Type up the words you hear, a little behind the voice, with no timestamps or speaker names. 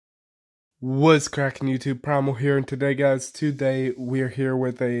What's cracking YouTube? Primal here, and today we're here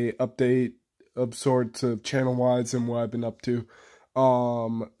with a update of sorts of channel wise and what I've been up to.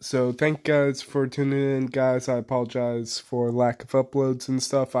 So thank you guys for tuning in, guys. I apologize for lack of uploads and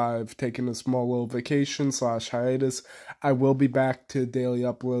stuff. I've taken a small little vacation / hiatus. I will be back to daily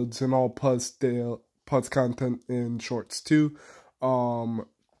uploads and all plus content in shorts too.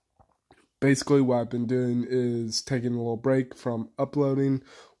 Basically what I've been doing is taking a little break from uploading,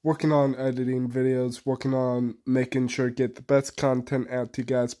 working on editing videos, working on making sure to get the best content out to you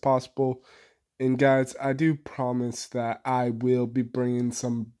guys possible. And guys, I do promise that I will be bringing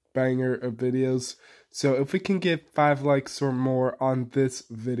some banger of videos. So if we can get 5 likes or more on this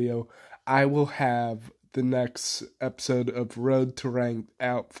video, I will have the next episode of Road to Rank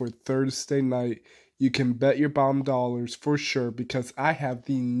out for Thursday night. You can bet your bottom dollars for sure because I have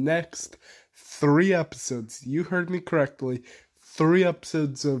the next 3 episodes. You heard me correctly. 3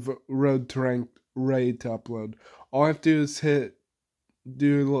 episodes of Road to Rank ready to upload. All I have to do is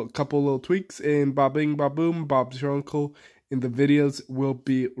do a couple little tweaks, and ba bing ba boom, Bob's your uncle, and the videos will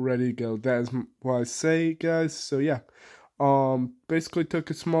be ready to go. That is what I say, guys. So yeah, basically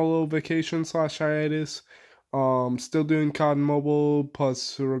took a small little vacation / hiatus. Still doing COD Mobile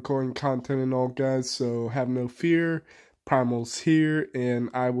plus recording content and all, guys. So have no fear. Primal's here, and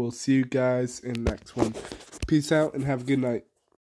I will see you guys in the next one. Peace out and have a good night.